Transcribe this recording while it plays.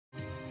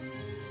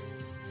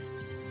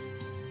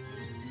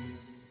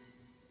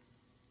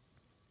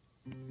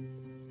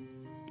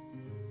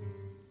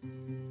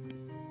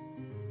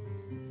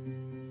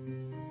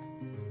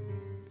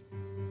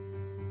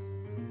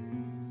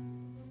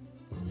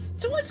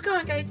So what's going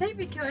on, guys?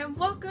 Thank you and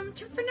welcome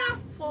to Fnaf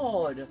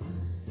Ford.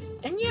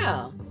 And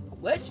yeah,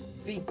 let's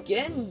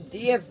begin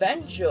the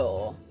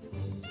adventure.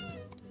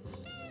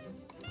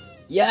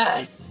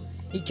 Yes!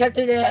 He kept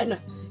it in!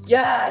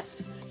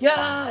 Yes!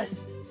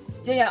 Yes!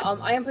 So yeah,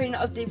 I am putting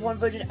update 1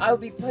 version. I will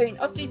be putting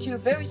update 2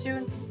 very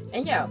soon.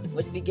 And yeah,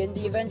 let's begin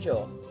the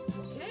adventure.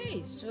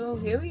 Okay, so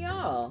here we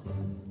are.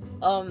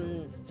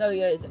 Sorry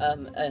guys,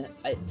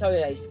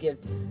 sorry I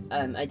skipped.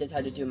 I just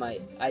had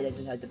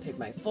to pick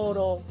my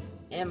photo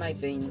and my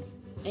things.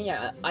 And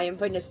yeah, I am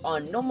putting this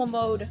on normal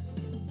mode.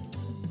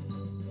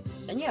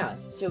 And yeah,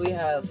 so we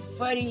have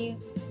Freddy,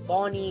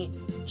 Bonnie,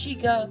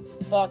 Chica,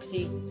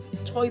 Foxy,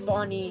 Toy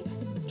Bonnie,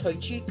 Toy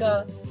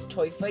Chica,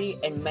 Toy Freddy,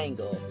 and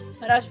Mango.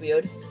 Now that's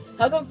weird.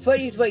 How come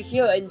Freddy's right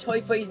here and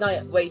Toy Freddy's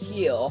not right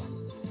here?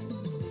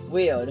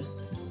 Weird.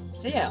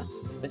 So yeah,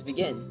 let's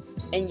begin.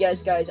 And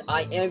yes guys,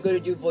 I am going to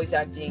do voice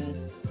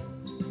acting.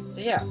 So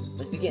yeah,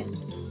 let's begin.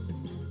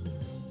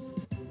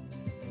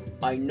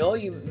 I know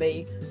you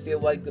may feel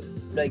like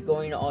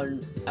going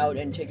on out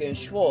and taking a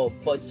stroll,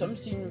 but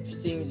something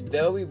seems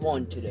very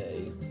wrong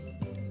today.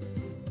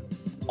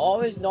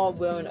 All is not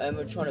wearing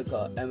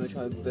animatronica.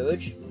 Animatronic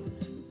Village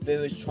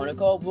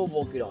Tronica will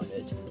work it on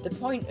it. The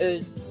point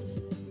is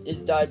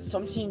that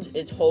something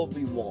is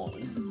horribly wrong.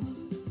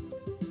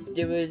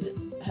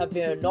 Have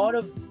been a lot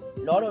of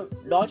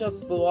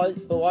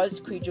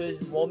berized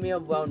creatures roaming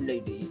around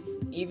lately.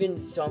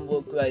 Even some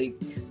look like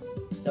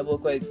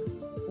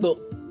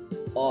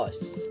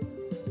us.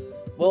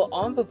 Well,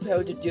 I'm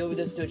prepared to deal with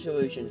the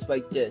situations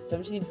like this.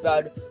 Something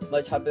bad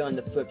must happen on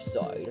the flip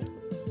side.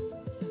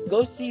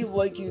 Go see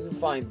what you can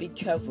find. Be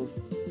careful.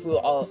 Through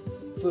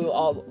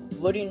our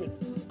wooden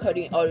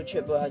cutting auto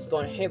tripper has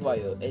gone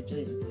haywire.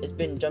 It's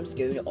been jump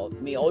scaring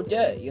me all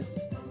day.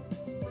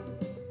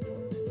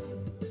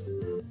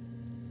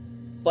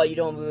 But you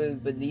don't really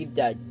believe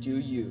that, do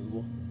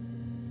you?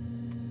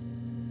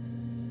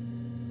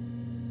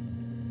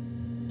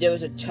 There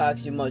is a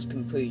task you must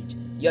complete.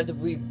 You have to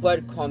leave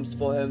breadcrumbs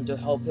for him to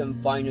help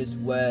him find his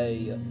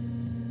way.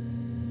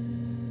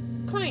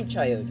 Kind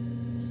child.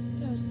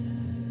 Still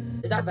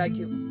sad. Is that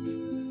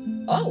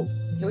vacuum? Oh,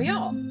 here we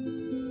are.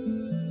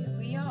 Here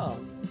we are.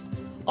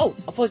 Oh,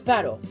 a first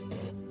battle.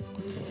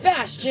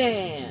 Bash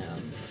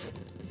Jam.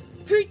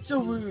 Pizza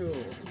Wheel.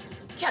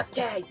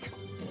 Cupcake.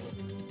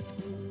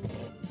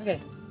 Okay.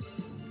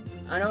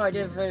 I know I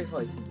did it very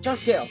first. Jump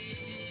scale.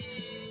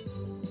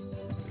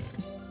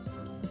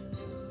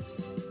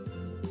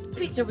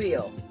 Pizza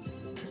Wheel.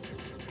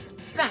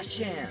 Bash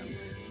Jam.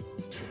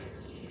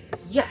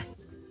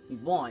 Yes! We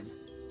won.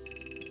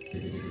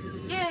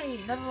 Yay!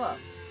 Level up.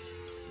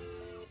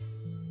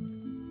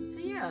 So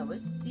yeah,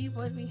 let's see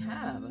what we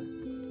have. So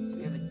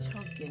we have a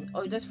token.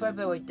 Oh, that's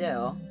Fredbear right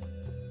there.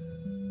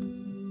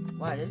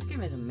 Wow, this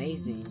game is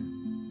amazing.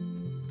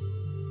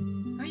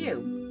 Who are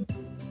you?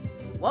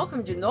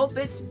 Welcome to No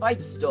Bits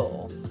Bite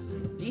Store.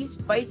 These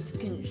bites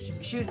can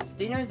shoot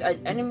stingers at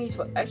enemies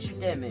for extra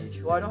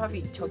damage. Well, I don't have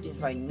any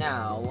tokens right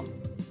now.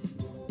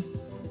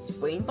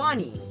 Spring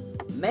Bonnie.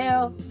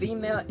 Male,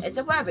 female, it's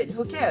a rabbit,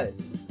 who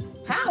cares?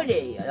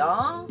 Howdy,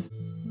 y'all!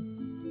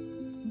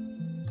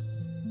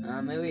 Who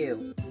are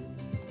you?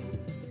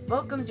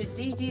 Welcome to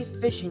DD's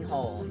Fishing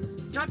Hole.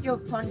 Drop your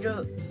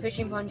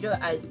fishing plunger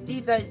as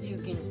deep as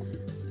you can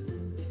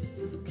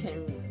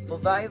for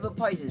valuable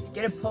prizes.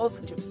 Get a pole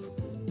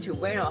to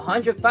win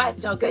 100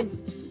 fast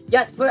tokens.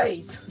 Yes,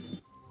 please!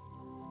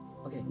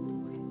 Okay.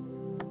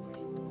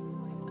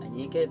 I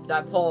need to get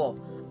that pole.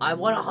 I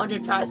want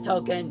 100 fast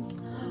tokens.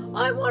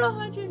 I want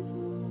 100.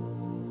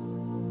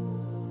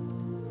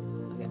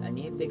 Okay, I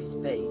need a big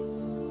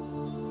space.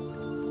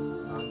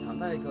 How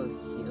about I go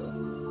here?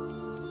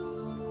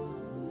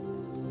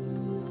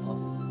 Oh.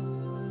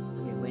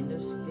 Okay,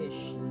 Windows Fish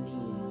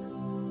League.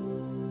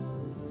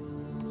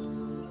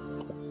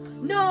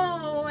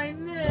 No, I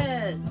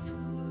missed.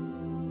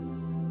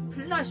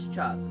 Plush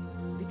Truck.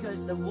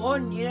 Because the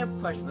world needed a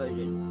plush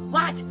version.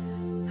 What?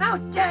 How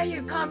dare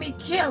you call me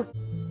cute?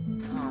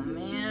 Oh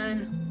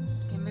man,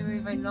 can't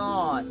believe I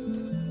lost.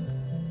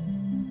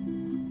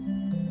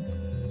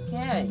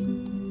 Okay.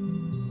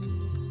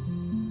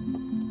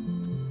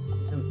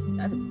 So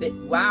that's a big.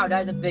 Wow,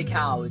 that's a big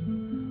house.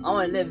 I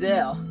want to live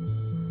there.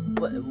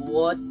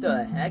 What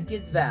the heck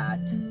is that?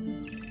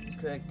 Let's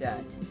correct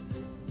that.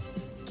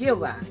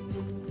 Gilrat.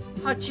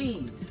 Hot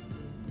cheese.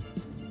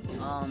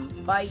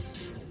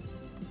 Bite.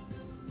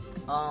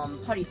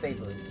 Party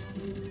favors.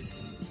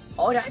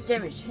 Oh, that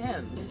damaged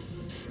him.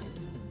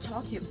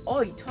 Toxic.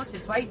 Oh, he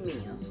toxic bite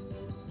me.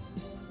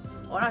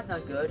 Oh, that's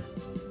not good.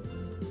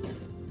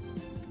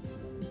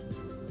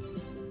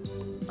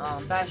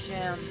 Bash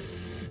him.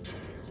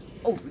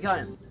 Oh, we got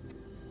him.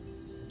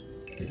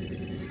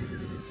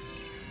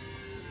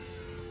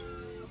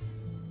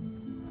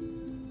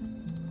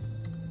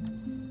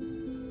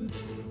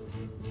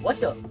 What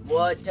the?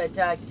 What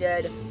attack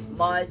dead?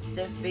 Must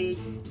defeat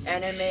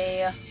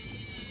enemy.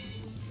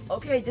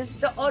 Okay, this is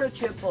the auto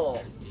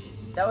triple.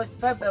 That was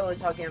Fredbear was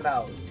talking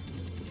about.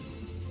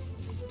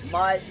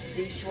 Must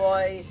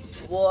destroy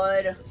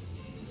wood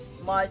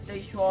Must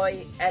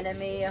destroy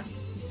enemy.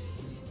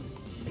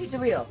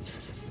 Pizzeria.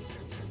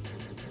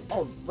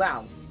 Oh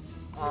wow.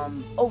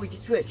 Oh, we can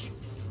switch.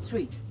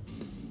 Sweet.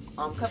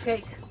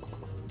 Cupcake.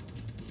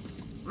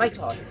 Mike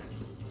toss.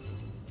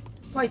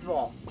 Prize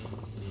ball.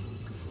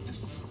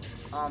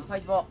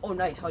 Prize ball. Oh,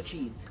 nice. Hot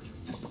cheese.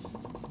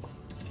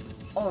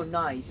 Oh,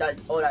 nice. That's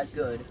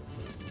good.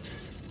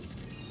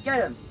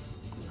 Get him.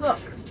 Hook.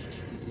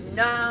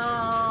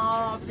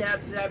 No.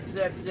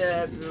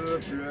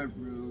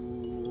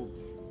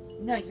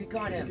 Nice, we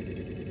got him.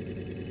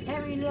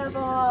 And we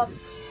level up.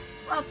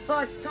 Up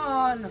a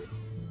ton.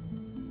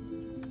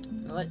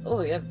 Oh,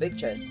 we have a big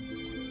chest.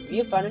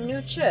 You found a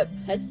new chip.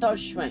 Head start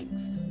strength.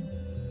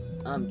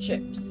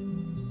 Chips.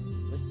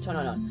 Let's turn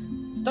it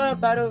on. Start a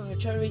battle with a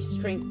cherry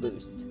strength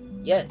boost.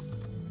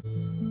 Yes.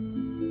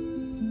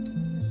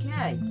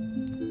 Okay.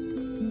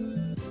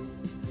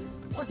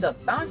 What the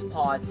bounce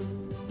pots?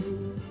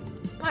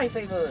 Party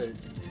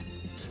favors.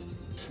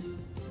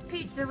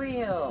 Pizza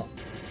wheel.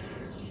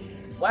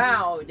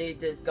 Wow, they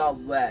just got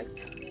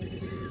wrecked.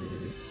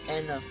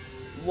 And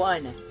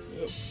one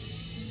hit.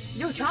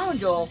 New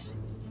challenger.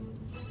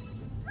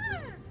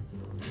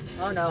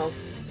 Oh no,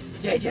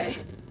 JJ.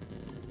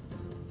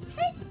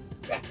 Take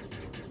that.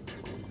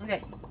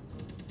 Okay.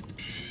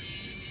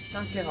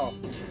 Don't skip hole.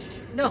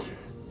 No,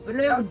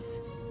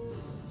 balloons.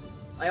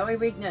 My only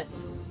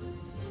weakness.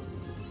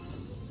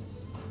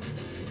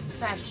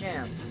 Fast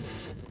jam.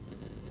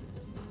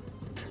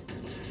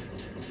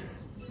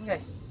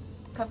 Okay.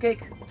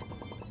 Cupcake.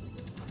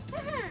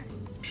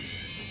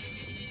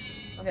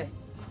 Okay.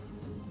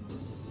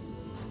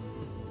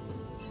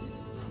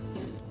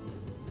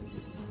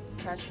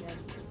 Fast jam.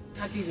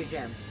 Happy with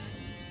jam.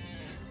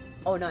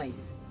 Oh,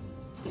 nice.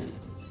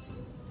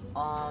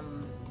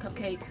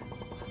 Cupcake.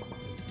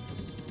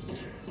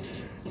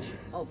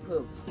 Oh,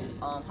 poop.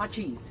 Hot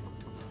cheese.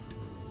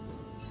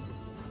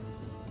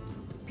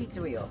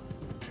 Pizza wheel.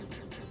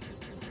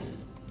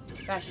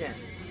 Fast jam.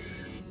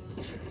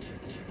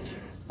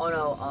 Oh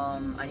no,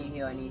 I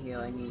need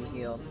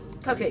heal.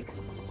 Cupcake.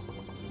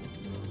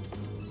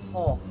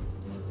 Oh.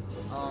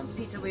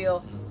 Pizza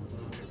wheel.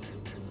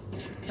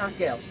 Jump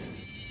scale.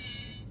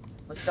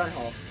 Let's stun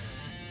hole.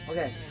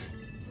 Okay.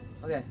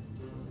 Okay.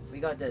 We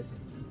got this.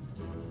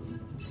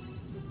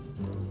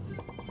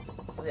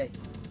 Okay.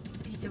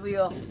 Pizza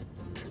wheel.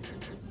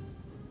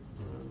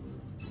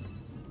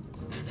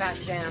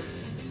 Fast jam.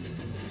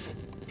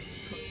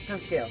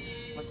 Jump scale.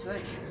 Let's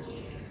switch.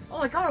 Oh,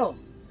 I got him!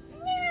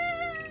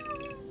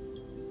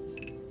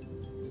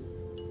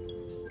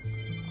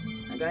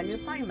 I got a new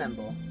party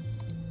member.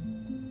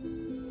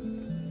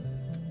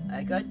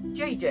 I got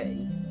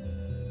JJ.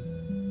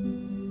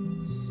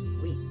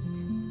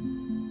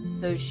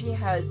 So she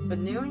has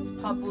balloons,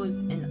 popples,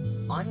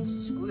 and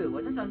unscrew.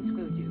 What does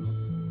unscrew do?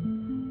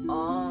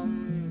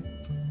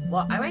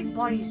 Well, I like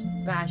Bonnie's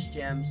Bash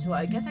Gem, so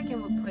I guess I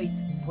can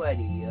replace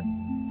Freddy.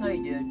 Sorry,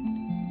 dude.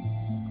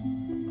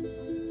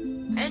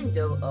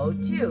 Endo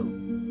O2.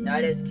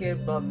 Not as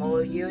cute, but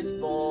more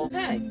useful.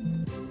 Hey.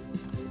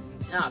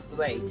 Ah,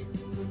 great.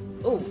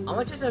 Oh, I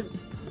want to try some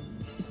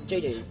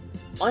JJ.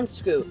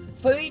 Unscrew.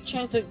 30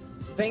 chance to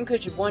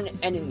vanquish one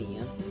enemy.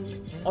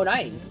 Oh,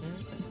 nice.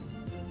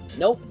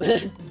 Nope.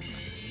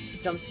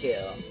 Jump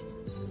scale.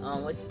 I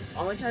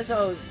want to try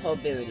some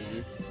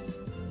abilities.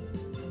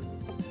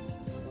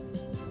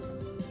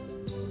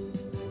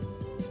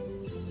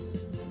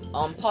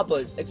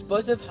 Poppers.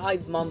 Explosive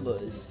hive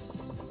mumbers.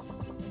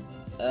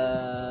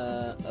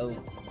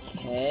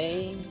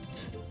 Okay.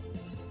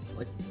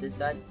 What does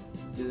that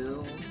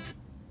do?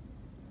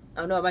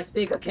 Oh no, my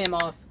speaker came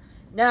off.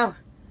 Now.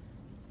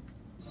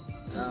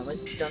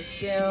 What's jump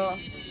scale?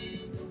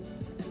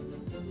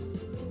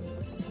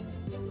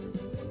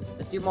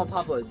 Let's do more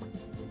poppers.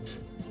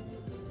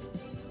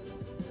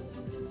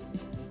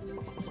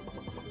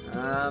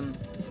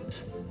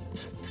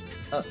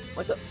 Oh,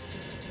 what the?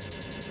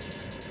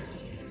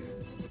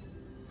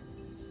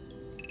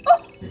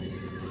 Oh!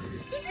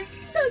 Did you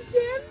see the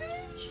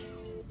damage?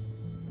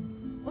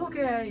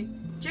 Okay,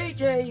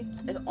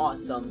 JJ is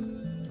awesome.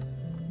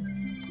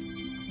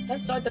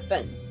 Let's start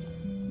defense.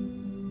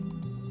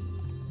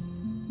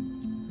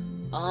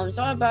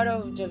 Start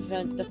battle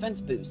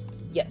defense boost.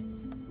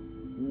 Yes.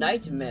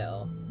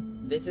 Nightmare.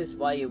 This is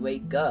why you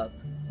wake up.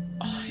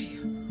 I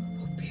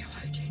will be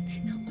hiding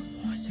in a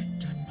closet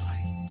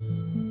tonight.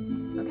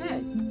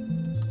 Okay.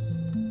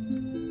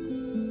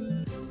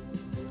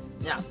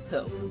 Now,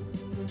 poop.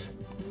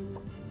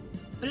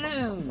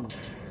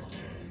 Balloons.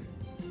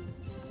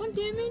 1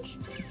 damage.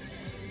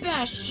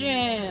 Bash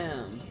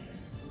jam.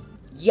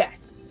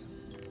 Yes.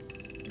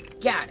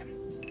 Got him.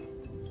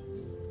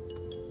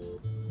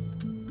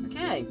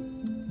 Okay.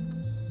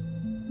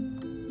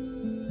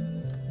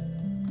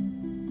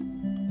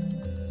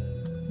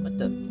 What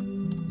the?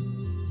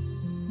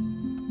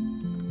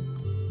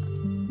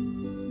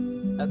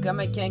 How come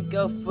I can't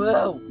go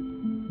through?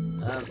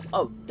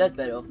 Oh, that's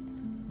better.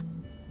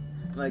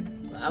 I'm like,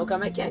 how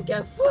come I can't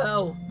get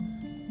through?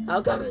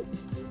 How come it?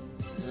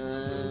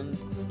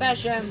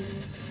 Bash him.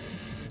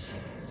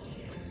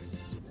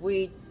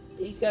 Sweet.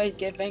 These guys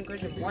get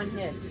vanquished with one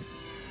hit.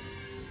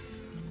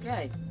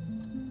 Okay.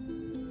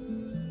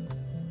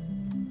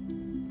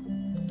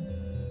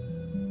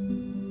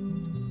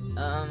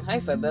 Hi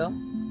Febo.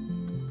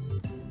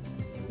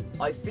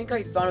 I think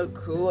I found a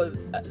clue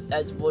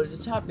as what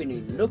is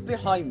happening. Look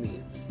behind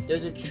me.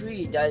 There's a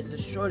tree that is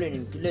distorted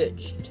and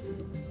glitched.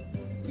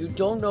 You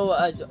don't know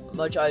as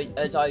much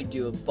as I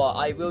do, but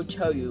I will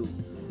tell you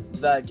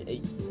that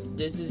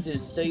this is a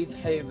safe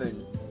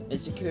haven.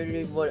 It's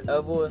security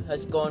whatever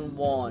has gone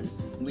wrong.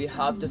 We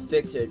have to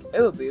fix it. It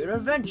will be an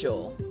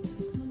adventure.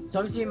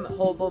 Something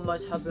horrible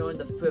must happen on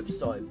the flip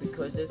side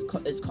because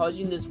it's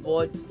causing this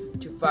world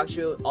to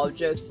fracture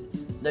objects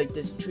like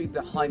this tree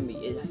behind me.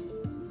 It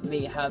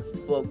may have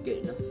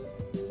broken.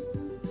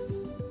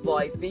 But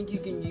I think you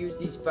can use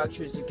these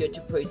fractures to get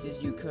to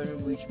places you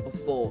couldn't reach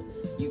before.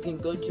 You can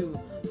go to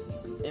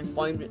and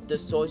find the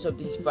source of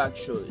these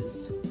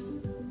fractures.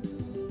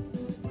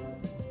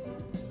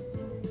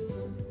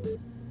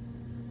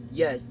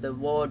 Yes, the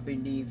world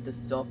beneath the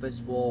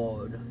surface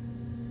world.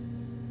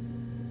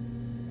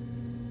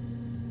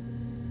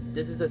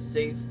 This is a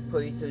safe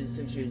place to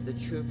associate. The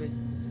truth is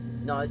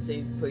not a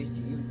safe place.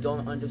 You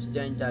don't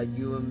understand that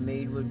you are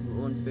made with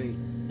one fate.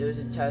 There is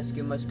a task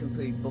you must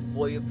complete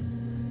before you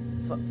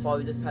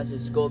follow this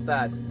passage. Go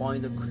back,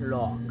 find the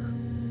clock.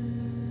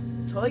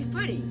 Toy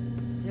Freddy,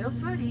 still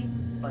Freddy,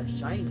 but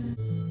shiny.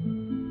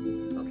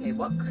 Okay,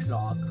 what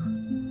clock?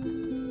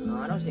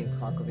 I don't see a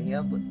clock over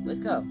here, but let's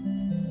go.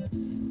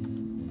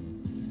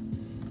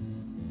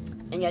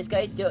 And yes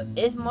guys, there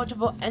is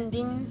multiple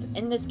endings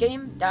in this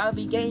game that I'll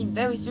be getting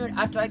very soon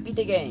after I beat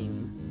the game.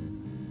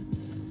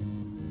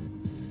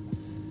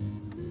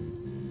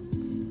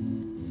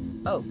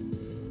 Oh,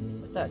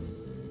 what's that?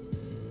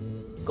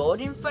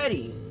 Golden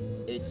Freddy,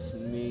 it's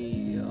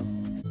me.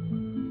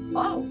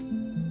 Oh,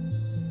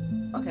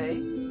 okay.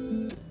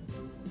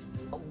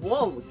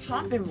 Whoa,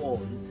 chomping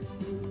wolves.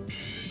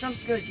 Jump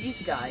scare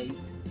these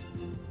guys.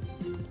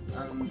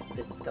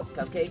 The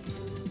cupcake.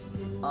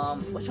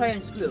 Let's try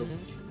and unscrew.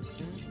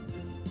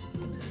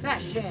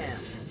 Bash Jam!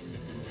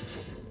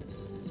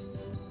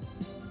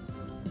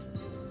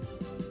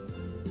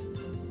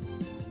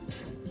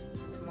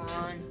 Come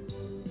on.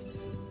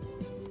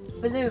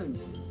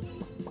 Balloons!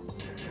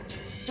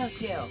 Jump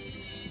scale!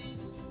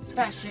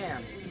 Bash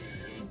Jam!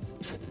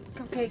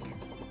 Cupcake!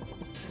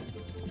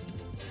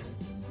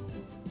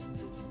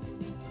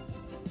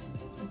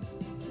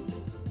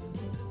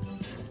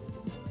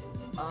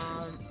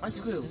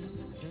 Unscrew!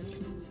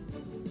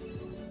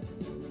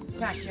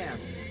 Bash Jam!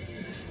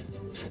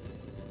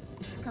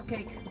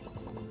 Cupcake.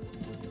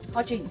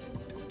 Hot cheese.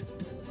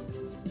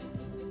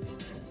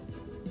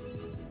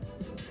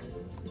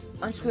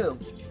 Unscrew.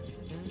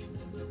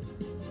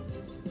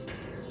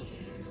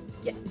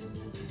 Yes.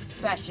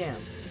 Bash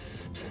Jam.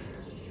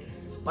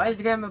 Why is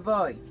the game a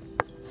boy?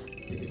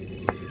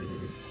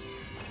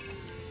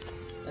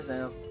 That's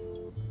better.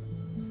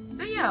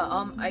 So yeah,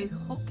 I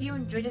hope you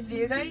enjoyed this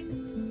video, guys.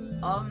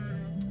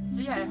 So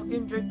yeah, I hope you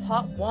enjoyed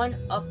part 1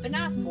 of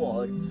Fnaf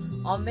World.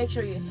 Make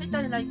sure you hit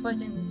that like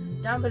button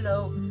down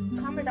below,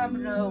 comment down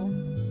below.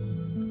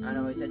 I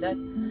know I said that.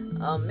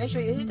 Make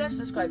sure you hit that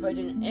subscribe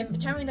button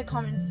and tell me in the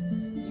comments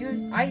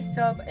I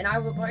sub and I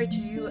will reply to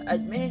you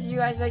as many of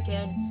you as I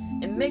can.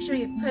 And make sure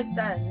you press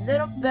that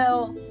little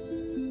bell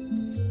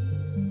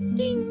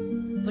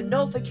ding for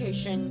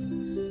notifications.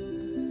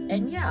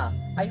 And yeah,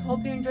 I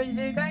hope you enjoyed the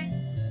video, guys.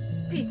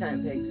 Peace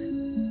out, pigs.